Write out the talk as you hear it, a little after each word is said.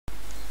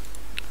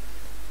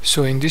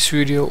So in this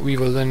video we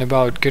will learn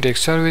about GetX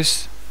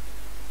Service,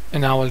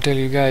 and I will tell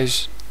you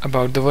guys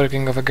about the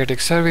working of a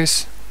GetX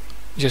Service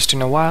just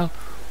in a while.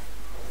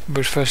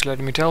 But first let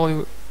me tell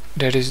you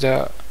that is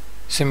the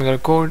similar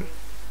code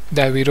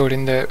that we wrote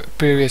in the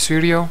previous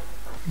video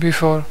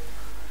before,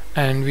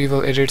 and we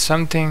will edit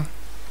something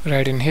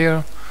right in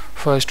here.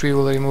 First we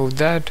will remove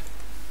that,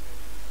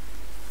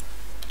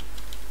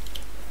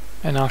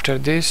 and after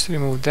this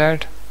remove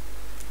that,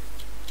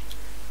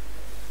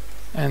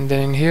 and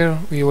then in here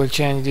we will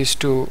change this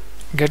to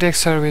GetX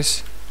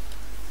Service.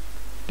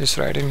 Just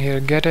write in here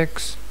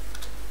GetX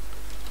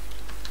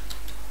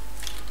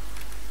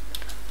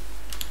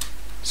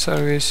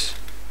Service.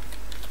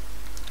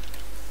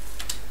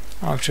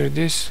 After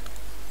this,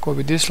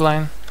 copy this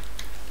line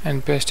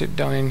and paste it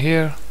down in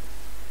here.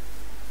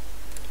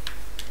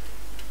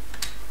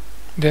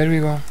 There we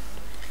go.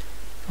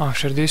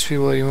 After this we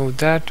will remove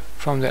that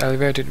from the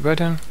elevated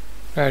button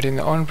right in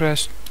the on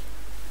press.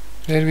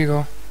 There we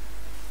go.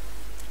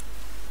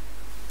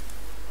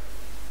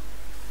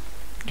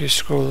 Just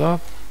scroll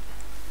up.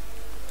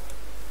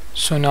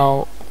 So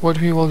now what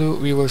we will do,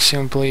 we will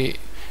simply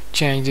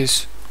change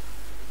this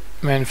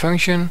main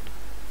function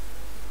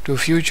to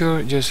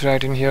future. Just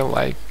write in here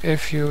like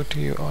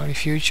FUTURE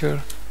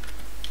future.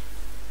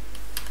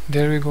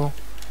 There we go.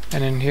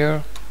 And in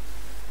here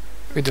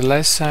with the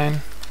less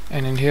sign,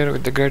 and in here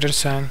with the greater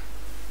sign,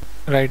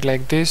 write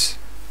like this.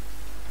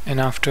 And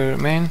after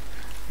main,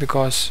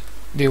 because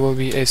they will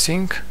be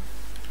async,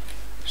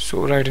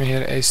 so write in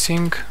here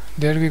async.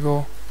 There we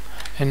go.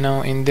 And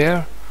now in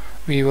there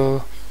we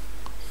will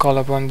call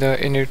upon the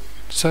init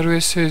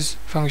services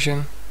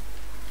function.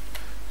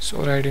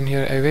 So write in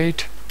here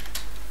await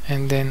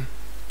and then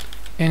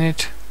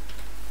init.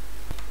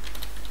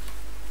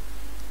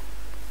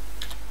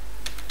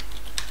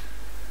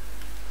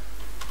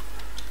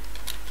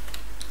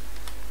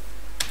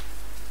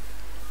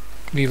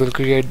 We will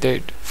create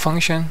that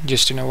function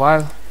just in a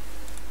while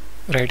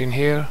right in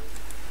here.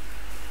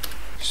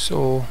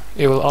 So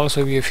it will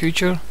also be a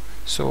future,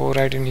 so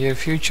write in here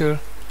future.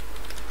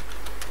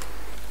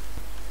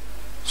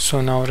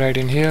 So now right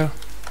in here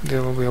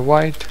there will be a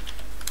white,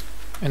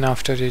 and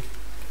after it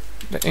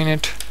the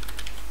init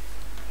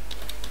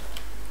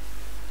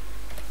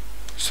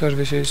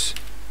services.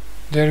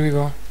 There we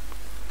go.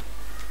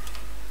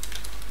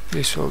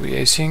 This will be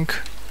async,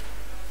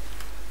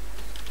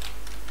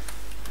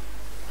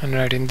 and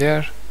right in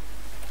there.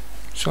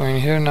 So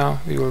in here now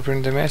we will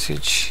print the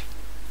message,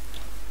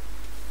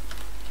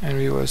 and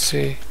we will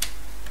say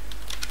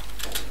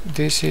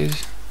this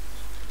is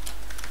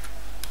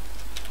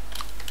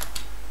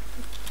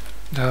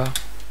the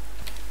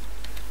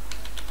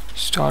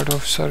start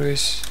of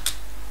service.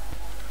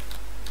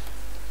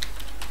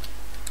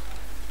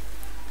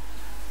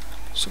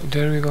 So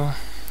there we go,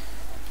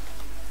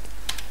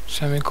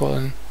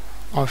 semicolon.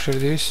 After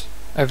this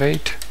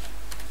await.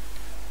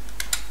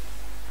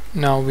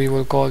 Now we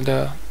will call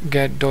the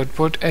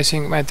get.put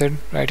async method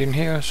right in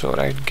here. So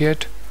write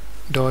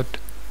get.put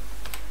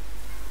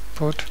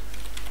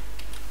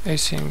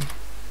async.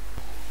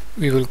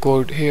 We will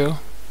code here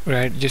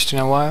right just in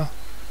a while,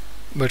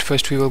 but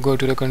first we will go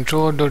to the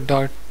controller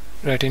dot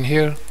right in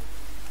here,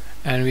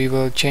 and we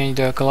will change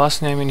the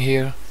class name in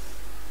here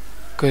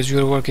because we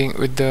are working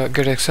with the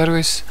GetX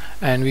service,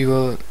 and we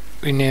will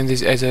rename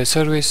this as a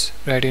service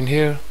right in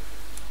here,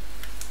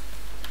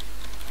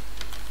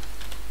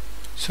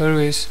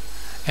 service.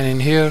 And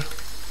in here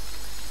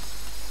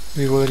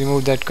we will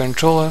remove that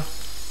controller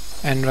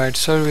and write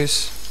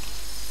service,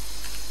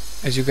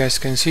 as you guys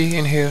can see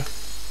in here.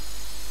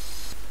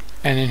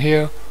 And in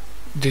here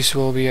this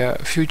will be a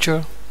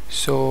future,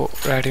 so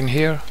write in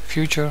here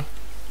future,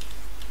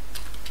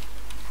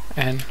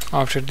 and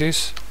after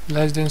this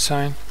less than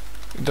sign,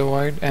 the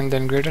void, and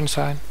then greater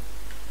sign.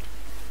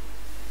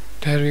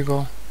 There we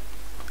go.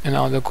 And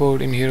now the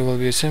code in here will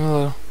be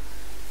similar.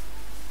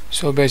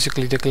 So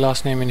basically the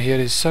class name in here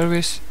is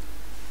service,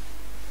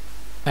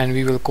 and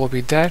we will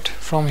copy that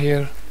from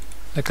here,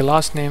 the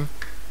class name.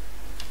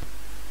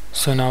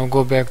 So now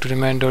go back to the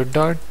main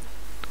dot,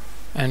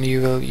 and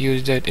you will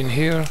use that in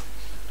here.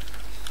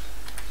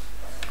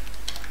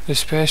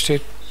 Just paste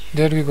it.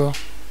 There we go.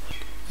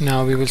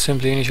 Now we will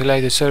simply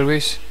initialize the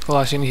service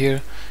class in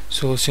here.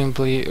 So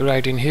simply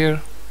write in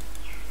here,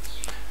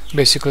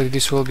 basically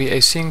this will be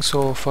async,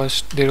 so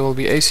first there will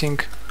be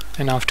async,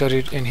 and after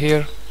it in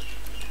here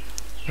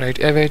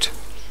write await,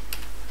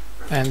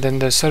 and then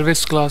the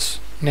service class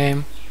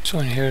name. So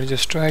in here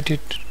just write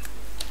it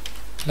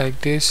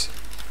like this,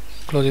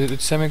 close it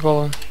with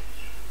semicolon.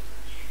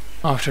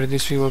 After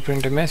this we will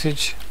print a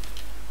message,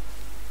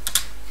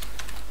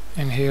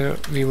 and here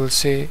we will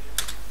say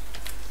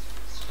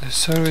the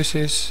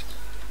services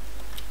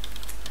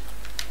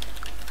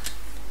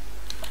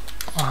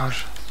are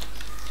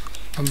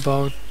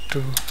about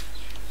to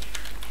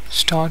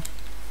start.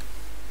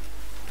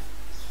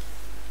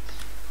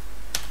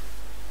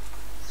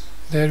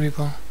 There we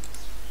go.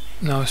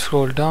 Now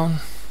scroll down.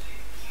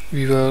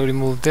 We will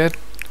remove that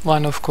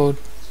line of code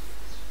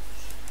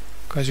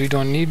because we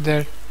don't need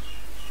that,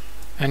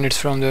 and it's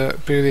from the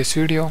previous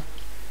video.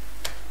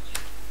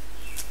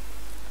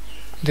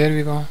 There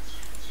we go.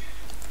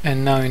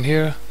 And now in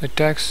here the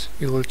text,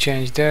 you will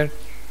change that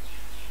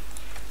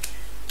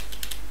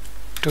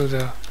to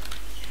the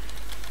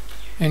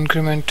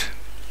increment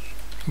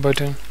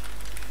button.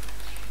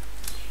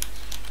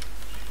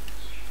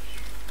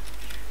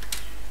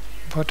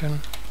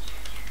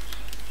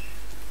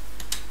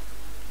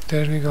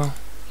 There we go.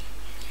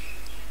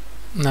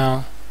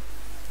 Now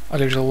a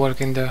little work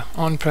in the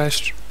on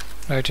pressed.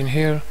 Right in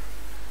here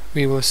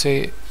we will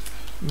say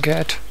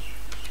get.find.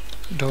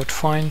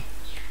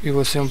 We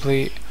will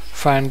simply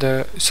find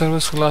the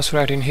service class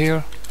right in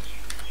here.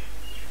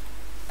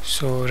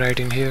 So right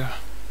in here,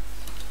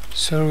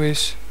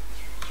 service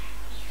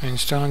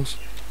instance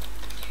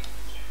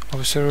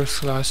of service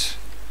class.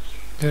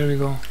 There we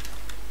go.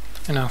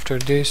 And after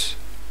this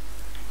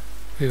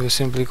we will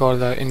simply call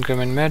the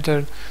increment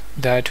method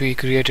that we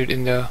created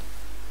in the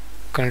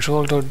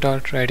control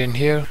dot right in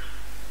here.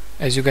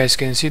 As you guys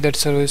can see that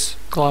service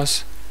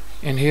class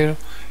in here,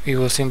 we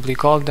will simply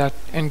call that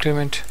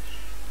increment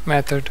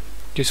method.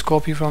 Just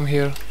copy from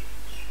here.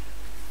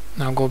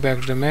 Now go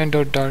back to the main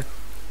dot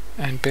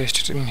and paste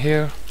it in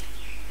here,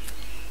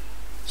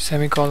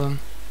 semicolon.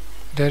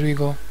 There we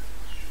go.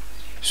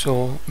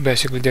 So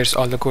basically that's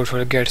all the code for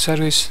a get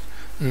service.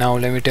 Now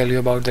let me tell you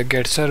about the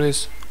get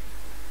service.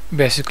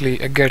 Basically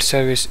a get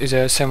service is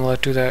similar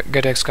to the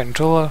GetX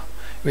controller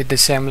with the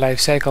same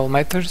lifecycle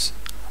methods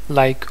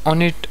like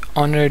onIt,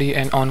 onReady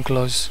and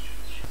onClose.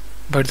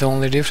 But the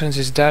only difference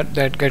is that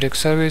GetX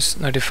service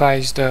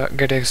notifies the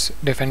GetX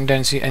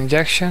dependency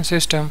injection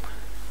system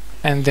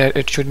and that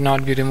it should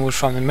not be removed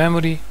from the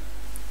memory.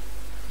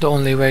 The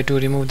only way to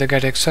remove the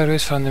GetX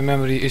service from the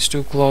memory is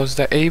to close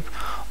the app,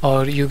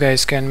 or you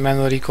guys can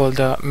manually call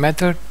the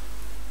method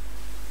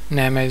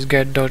name as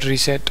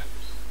get.reset.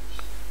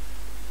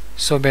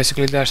 So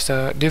basically that's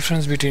the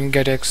difference between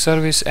GetX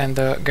service and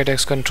the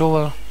GetX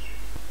controller.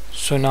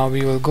 So now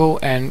we will go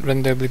and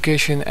run the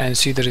application and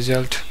see the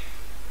result.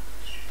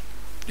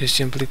 Just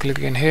simply click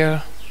in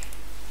here.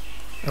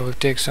 It will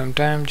take some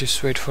time,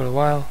 just wait for a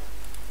while.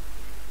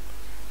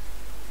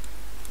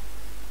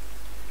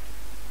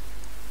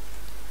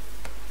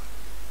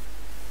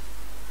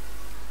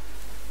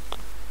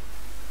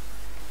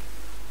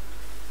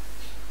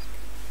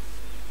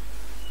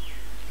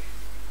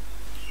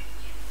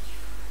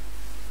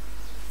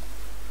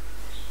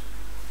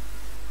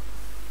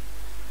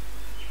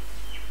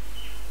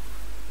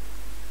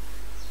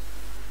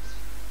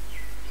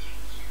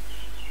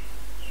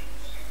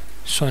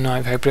 So now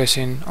if I press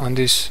in on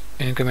this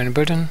increment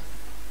button,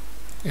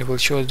 it will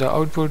show the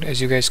output.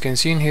 As you guys can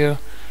see in here,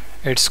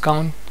 it's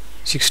count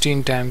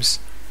 16 times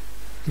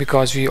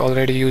because we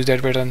already used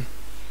that button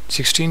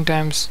 16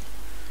 times.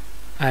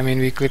 I mean,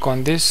 we click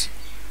on this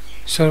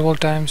several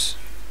times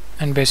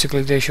and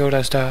basically they showed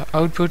us the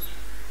output.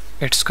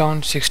 It's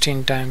count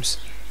 16 times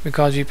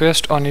because we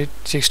pressed on it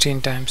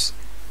 16 times.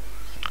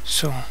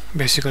 So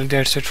basically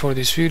that's it for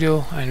this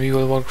video, and we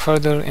will work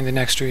further in the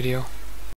next video.